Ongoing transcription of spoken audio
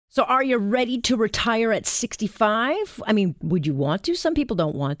So are you ready to retire at 65? I mean, would you want to? Some people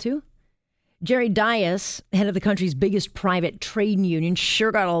don't want to. Jerry Dias, head of the country's biggest private trade union,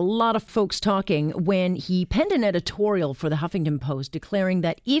 sure got a lot of folks talking when he penned an editorial for the Huffington Post declaring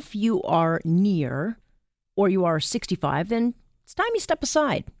that if you are near or you are 65, then it's time you step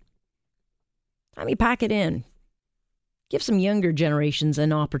aside. Time you pack it in. Give some younger generations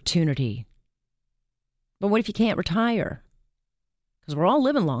an opportunity. But what if you can't retire? Because we're all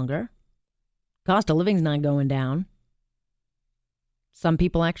living longer. Cost of living's not going down. Some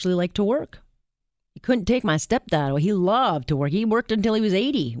people actually like to work. You couldn't take my stepdad. He loved to work. He worked until he was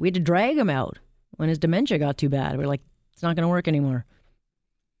 80. We had to drag him out when his dementia got too bad. We're like, it's not going to work anymore.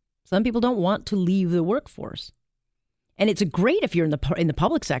 Some people don't want to leave the workforce. And it's great if you're in the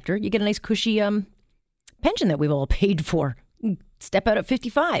public sector. You get a nice cushy pension that we've all paid for. Step out at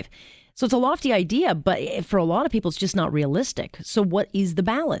 55. So it's a lofty idea, but for a lot of people, it's just not realistic. So what is the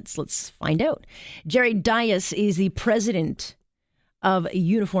balance? Let's find out. Jerry Dias is the president of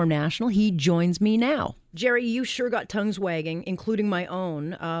Uniform National. He joins me now. Jerry, you sure got tongues wagging, including my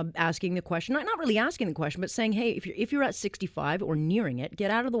own, asking the question. Not really asking the question, but saying, hey, if you're at 65 or nearing it,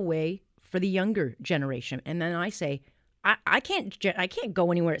 get out of the way for the younger generation. And then I say, I can't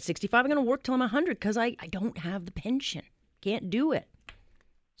go anywhere at 65. I'm going to work till I'm 100 because I don't have the pension. Can't do it.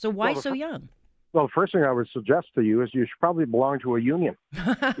 So why so young? Well, the first thing I would suggest to you is you should probably belong to a union.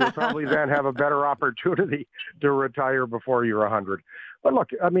 You'll probably then have a better opportunity to retire before you're 100. But look,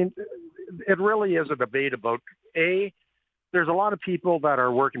 I mean, it really is a debate about, there's a lot of people that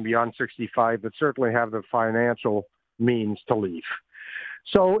are working beyond 65 that certainly have the financial means to leave.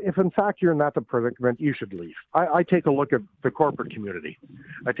 So if, in fact, you're in that predicament, you should leave. I take a look at the corporate community.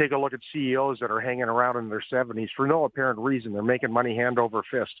 I take a look at CEOs that are hanging around in their 70s for no apparent reason. They're making money hand over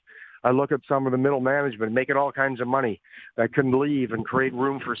fist. I look at some of the middle management making all kinds of money that can leave and create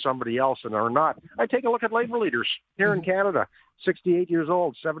room for somebody else and are not. I take a look at labor leaders here in Canada, 68 years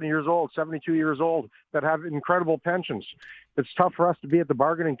old, 70 years old, 72 years old, that have incredible pensions. It's tough for us to be at the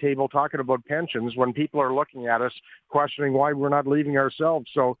bargaining table talking about pensions when people are looking at us questioning why we're not leaving ourselves.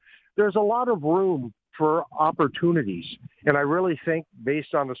 So there's a lot of room for opportunities. And I really think,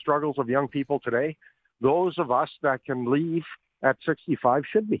 based on the struggles of young people today, those of us that can leave at 65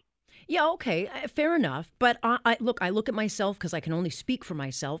 should be. Yeah, okay, fair enough. But I look at myself because I can only speak for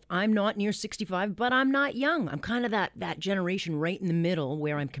myself. I'm not near 65, but I'm not young. I'm kind of that generation right in the middle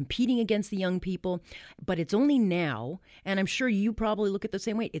where I'm competing against the young people. But it's only now, and I'm sure you probably look at the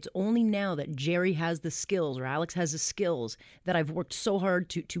same way, it's only now that Jerry has the skills or Alex has the skills that I've worked so hard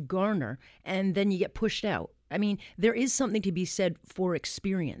to garner, and then you get pushed out. I mean, there is something to be said for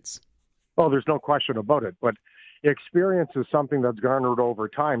experience. Oh, there's no question about it. But experience is something that's garnered over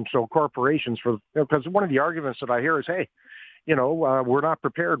time. So corporations, because one of the arguments that I hear is, hey, we're not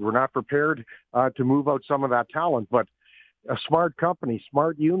prepared. We're not prepared to move out some of that talent. But a smart company,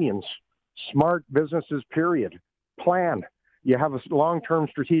 smart unions, smart businesses, period, plan. You have a long-term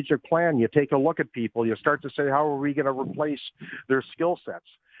strategic plan. You take a look at people. You start to say, how are we going to replace their skill sets?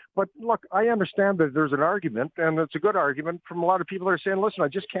 But look, I understand that there's an argument, and it's a good argument from a lot of people that are saying, listen, I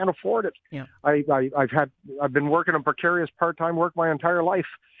just can't afford it. Yeah. I've been working in precarious part-time work my entire life.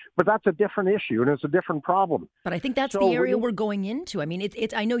 But that's a different issue, and it's a different problem. But I think that's the area we're going into. I mean,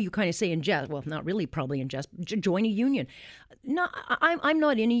 it's. I know you kind of say in jest. Well, not really, probably in jest. Join a union. No, I'm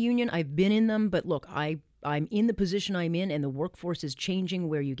not in a union. I've been in them, but look, I'm in the position I'm in, and the workforce is changing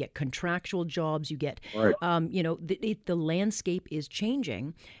where you get contractual jobs, you get, right. The landscape is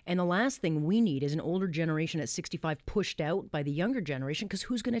changing. And the last thing we need is an older generation at 65 pushed out by the younger generation, because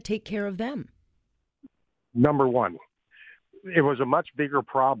who's going to take care of them? Number one, it was a much bigger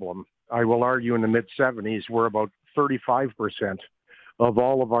problem, I will argue, in the mid-'70s, where about 35% of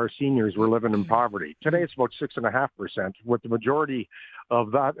all of our seniors were living in poverty. Today, it's about 6.5%, with the majority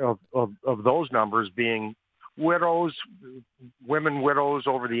of that of those numbers being widows, women widows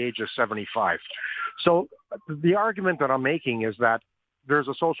over the age of 75. So the argument that I'm making is that there's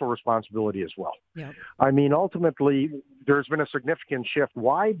a social responsibility as well. Yeah. I mean, ultimately, there's been a significant shift.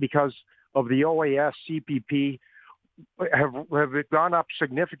 Why? Because of the OAS, CPP have gone up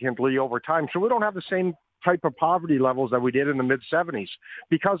significantly over time. So we don't have the same type of poverty levels that we did in the mid-'70s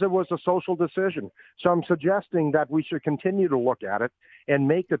because it was a social decision. So I'm suggesting that we should continue to look at it and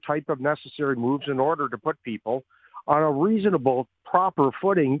make the type of necessary moves in order to put people on a reasonable, proper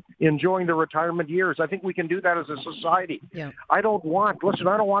footing, enjoying their retirement years. I think we can do that as a society. Yeah. I don't want my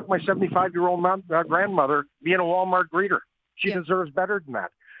 75-year-old grandmother being a Walmart greeter. She deserves better than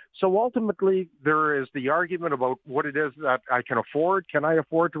that. So ultimately, there is the argument about what it is that I can afford. Can I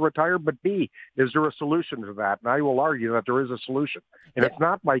afford to retire? But B, is there a solution to that? And I will argue that there is a solution. And it's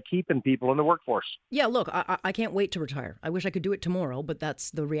not by keeping people in the workforce. Yeah, look, I can't wait to retire. I wish I could do it tomorrow, but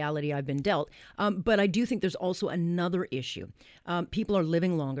that's the reality I've been dealt. But I do think there's also another issue. People are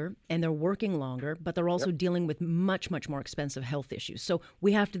living longer and they're working longer, but they're also dealing with much, much more expensive health issues. So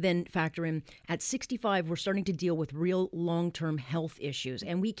we have to then factor in at 65, we're starting to deal with real long-term health issues.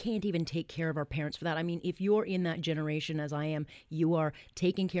 And we can't even take care of our parents for that. I mean, if you're in that generation, as I am, you are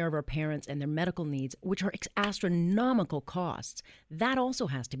taking care of our parents and their medical needs, which are astronomical costs. That also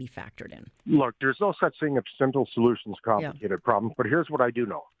has to be factored in. Look, there's no such thing as simple solutions, complicated problems. But here's what I do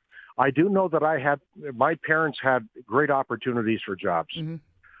know. I do know that my parents had great opportunities for jobs. Mm-hmm.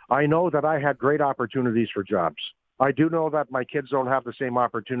 I know that I had great opportunities for jobs. I do know that my kids don't have the same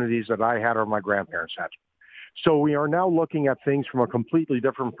opportunities that I had or my grandparents had. So we are now looking at things from a completely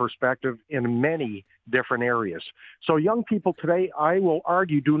different perspective in many different areas. So young people today, I will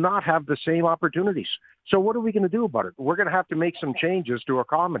argue, do not have the same opportunities. So what are we going to do about it? We're going to have to make some changes to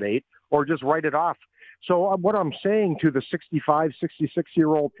accommodate or just write it off. So what I'm saying to the 65,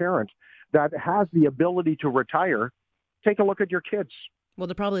 66-year-old parent that has the ability to retire, take a look at your kids. Well,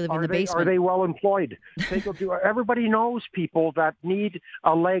 they're probably living in the basement. Are they well employed? Everybody knows people that need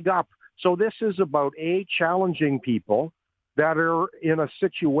a leg up. So this is about, challenging people that are in a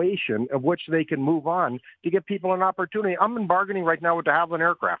situation of which they can move on to give people an opportunity. I'm in bargaining right now with the Havilland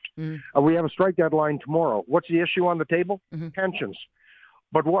Aircraft. Mm-hmm. We have a strike deadline tomorrow. What's the issue on the table? Mm-hmm. Pensions.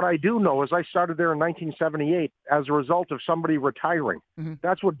 But what I do know is I started there in 1978 as a result of somebody retiring. Mm-hmm.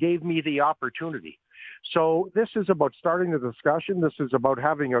 That's what gave me the opportunity. So this is about starting the discussion. This is about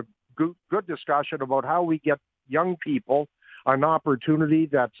having a good discussion about how we get young people an opportunity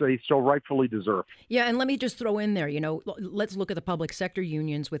that they so rightfully deserve. Yeah, and let me just throw in there, let's look at the public sector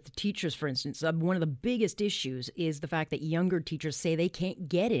unions with the teachers, for instance. One of the biggest issues is the fact that younger teachers say they can't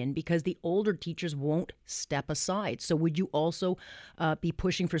get in because the older teachers won't step aside. So would you also be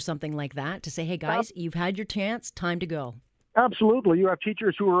pushing for something like that to say, hey, guys, you've had your chance, time to go? Absolutely. You have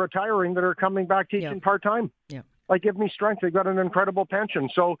teachers who are retiring that are coming back teaching part-time. Yeah. Like Give Me Strength, they've got an incredible pension.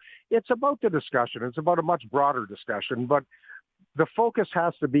 So it's about the discussion. It's about a much broader discussion. But the focus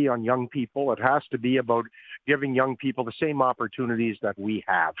has to be on young people. It has to be about giving young people the same opportunities that we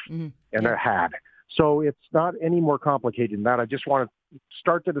have and have had. So it's not any more complicated than that. I just want to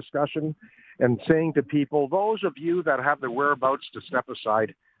start the discussion and saying to people, those of you that have the whereabouts to step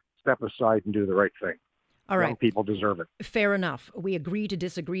aside and do the right thing. All right. Young people deserve it. Fair enough. We agree to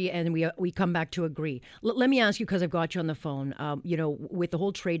disagree, and we come back to agree. Let me ask you, because I've got you on the phone, with the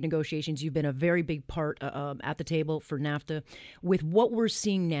whole trade negotiations, you've been a very big part at the table for NAFTA. With what we're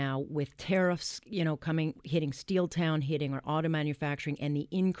seeing now with tariffs, hitting Steeltown, hitting our auto manufacturing, and the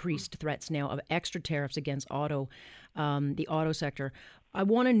increased threats now of extra tariffs against the auto sector, I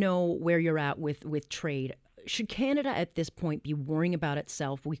want to know where you're at with trade. Should Canada at this point be worrying about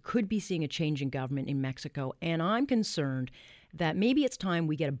itself? We could be seeing a change in government in Mexico, and I'm concerned that maybe it's time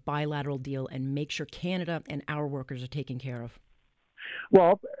we get a bilateral deal and make sure Canada and our workers are taken care of.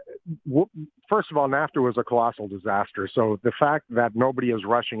 Well, first of all, NAFTA was a colossal disaster. So the fact that nobody is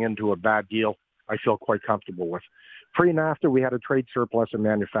rushing into a bad deal, I feel quite comfortable with. Pre-NAFTA, we had a trade surplus in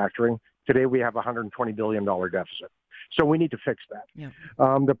manufacturing. Today, we have a $120 billion deficit. So we need to fix that. Yeah.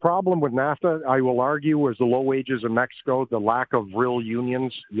 The problem with NAFTA, I will argue, is the low wages in Mexico, the lack of real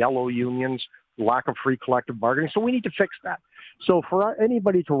unions, yellow unions, lack of free collective bargaining. So we need to fix that. So for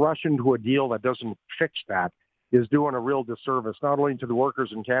anybody to rush into a deal that doesn't fix that is doing a real disservice, not only to the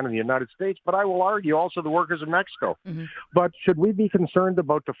workers in Canada and the United States, but I will argue also the workers in Mexico. Mm-hmm. But should we be concerned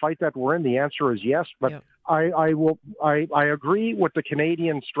about the fight that we're in? The answer is yes. But I agree with the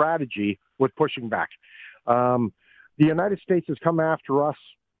Canadian strategy with pushing back. The United States has come after us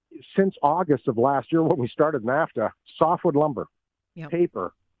since August of last year when we started NAFTA. Softwood lumber,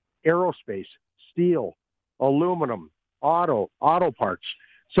 paper, aerospace, steel, aluminum, auto parts.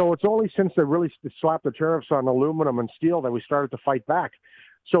 So it's only since they really slapped the tariffs on aluminum and steel that we started to fight back.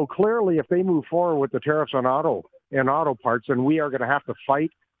 So clearly, if they move forward with the tariffs on auto parts, then we are going to have to fight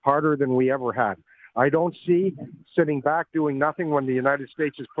harder than we ever had. I don't see sitting back doing nothing when the United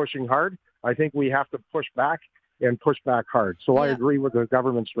States is pushing hard. I think we have to push back and push back hard. So I agree with the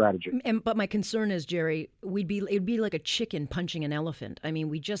government strategy. But my concern is, Jerry, it'd be like a chicken punching an elephant. I mean,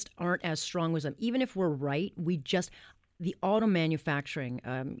 we just aren't as strong as them. Even if we're right, the auto manufacturing,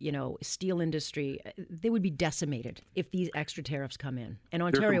 steel industry, they would be decimated if these extra tariffs come in, and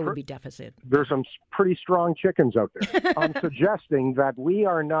Ontario would be deficit. There's some pretty strong chickens out there. I'm suggesting that we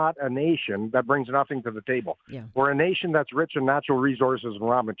are not a nation that brings nothing to the table. Yeah. We're a nation that's rich in natural resources and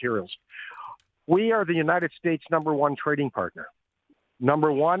raw materials. We are the United States' number one trading partner.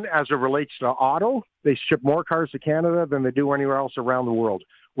 Number one, as it relates to auto, they ship more cars to Canada than they do anywhere else around the world.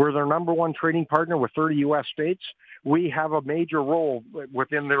 We're their number one trading partner with 30 U.S. states. We have a major role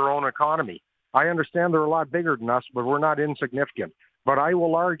within their own economy. I understand they're a lot bigger than us, but we're not insignificant. But I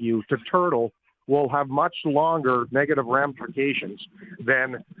will argue to turtle will have much longer negative ramifications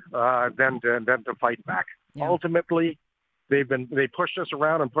than to fight back. Yeah. Ultimately, they pushed us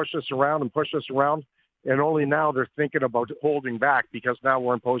around and pushed us around and pushed us around, and only now they're thinking about holding back because now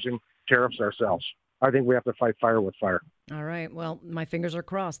we're imposing tariffs ourselves. I think we have to fight fire with fire. All right. Well, my fingers are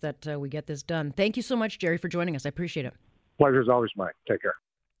crossed that we get this done. Thank you so much, Jerry, for joining us. I appreciate it. Pleasure's always mine. Take care.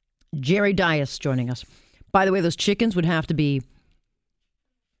 Jerry Dias joining us. By the way, those chickens would have to be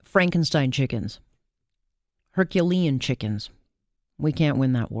Frankenstein chickens, Herculean chickens. We can't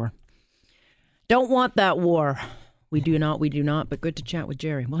win that war. Don't want that war. We do not, but good to chat with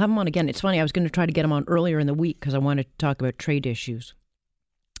Jerry. We'll have him on again. It's funny, I was going to try to get him on earlier in the week because I wanted to talk about trade issues.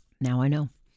 Now I know.